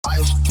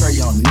Trey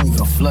young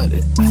nigga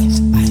flooded.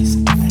 Ice, ice,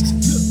 ice.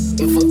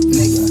 If a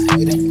nigga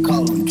hatin',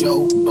 call him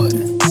Joe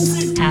Budden.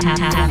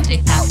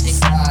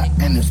 Outside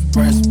and it's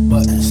press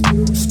buttons.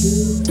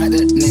 Got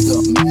that nigga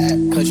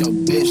mad cause your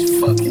bitch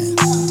fucking.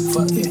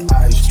 Fuck it,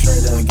 ice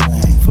trader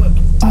gang.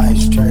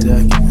 Ice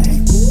trader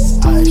gang.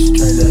 Ice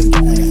trader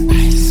gang.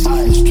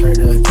 Ice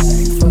trader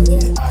gang. Fuck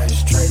it,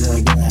 ice trader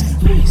gang.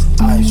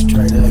 Ice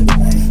trader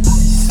gang.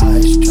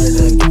 Ice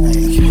trader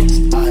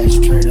gang. Ice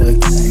trader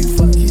gang.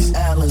 Fuck it,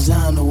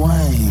 Alexander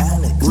Wayne.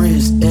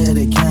 Rich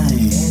Eddie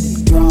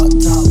Kane. Drop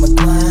top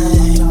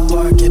McLean.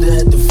 Park it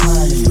at the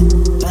flame.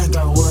 Think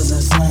I was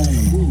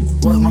insane.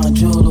 What my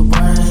jeweler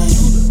brain?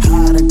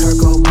 Hide a Kurt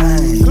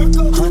Cobain.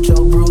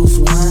 Huncho Bruce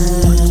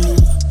Wayne.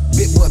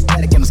 Big boy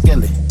Paddock and a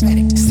skelly.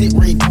 Sit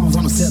ringtones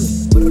on the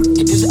celly.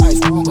 Get this ice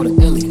wrong, go to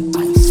Elliot.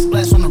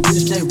 Splash on the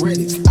wrist, J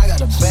Reddick. I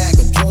got a bag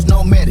of drugs,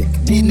 no medic.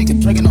 These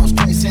niggas drinking on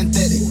straight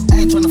synthetic.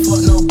 I ain't tryna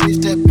fuck no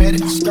bitch that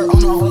petty. Skirt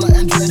on a hole like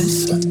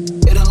Andretti's.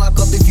 It'll lock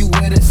up if you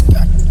wet it.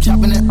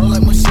 Chopping it all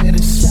like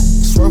machetes.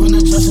 Swerving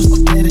the Justin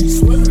spaghetti.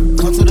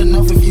 Come to the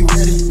north if you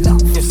ready.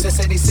 If Seth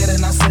said he said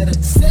it, I said it.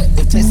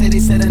 If Tay said he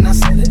said it, I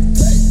said it.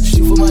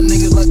 Shoot for my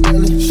niggas like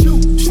Belly.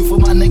 Shoot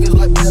for my niggas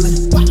like Belly.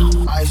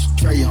 Ice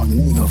Trey young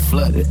nigga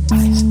flooded.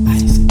 Ice,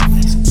 ice,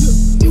 ice.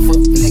 If a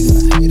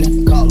nigga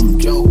hatin', call him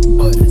Joe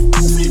Budden.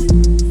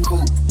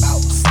 Coop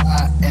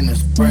outside and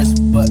it's press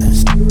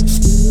buttons.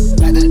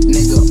 Got that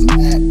nigga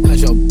mad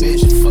cause your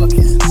bitch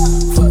fucking.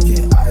 Fuck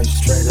it, ice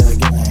trader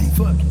gang.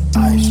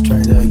 Ice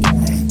trader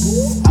gang.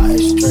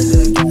 Ice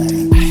trader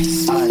gang.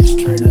 Ice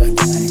trader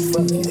gang.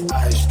 Fuck it,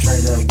 ice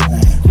trader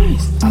gang.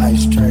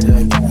 Ice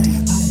trader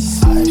gang.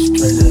 Ice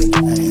trader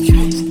gang.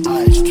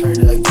 Ice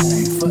trader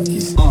gang. Fuck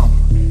it.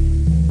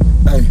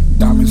 Hey,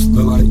 diamonds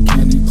look like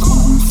candy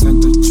corn.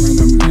 Sent the chain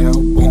of mail,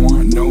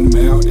 born. No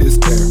mail is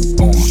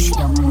airborne.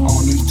 Diamond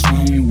on his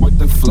chain with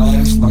the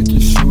flash like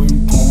you're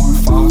shooting porn.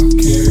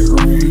 5-carat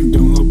ring,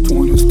 them little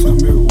pointers tell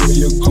me where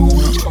you're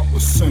going. Couple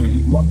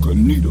sing like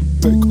Anita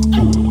Baker.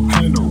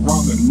 Hand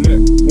around the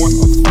neck when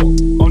I fuck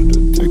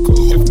Undertaker.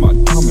 If my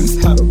diamonds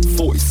had a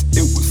voice,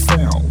 it would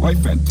sound like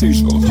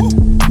Fantasia. $2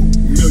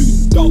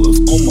 million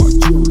on my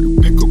jewelry,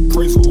 big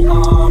appraisal.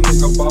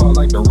 Nigga ball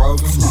like the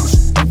Rovers.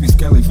 Every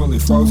skelly fully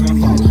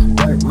frozen.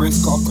 Back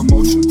wrist called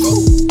commotion.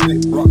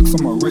 Big rocks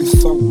on my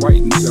wrist, so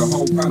white, need a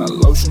whole pound of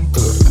lotion.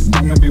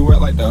 Diamond be wet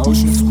like the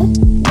ocean.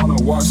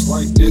 Wanna wash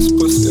like this,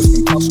 pussy is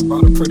concussion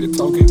about a pretty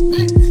token.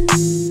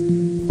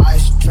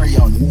 Ice Trey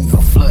young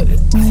nigga flooded.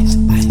 Ice,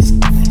 ice,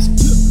 ice.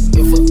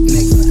 If a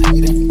nigga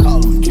hatin',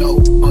 call him Joe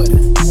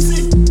Budden.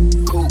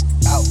 Coop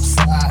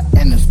outside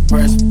and it's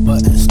press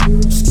buttons.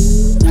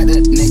 Got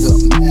that nigga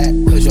mad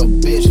cause your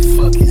bitch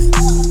fucking.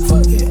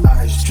 Fuck it,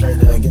 ice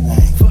trader gang.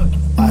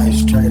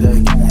 Ice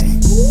trader gang.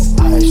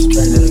 Ice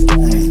trader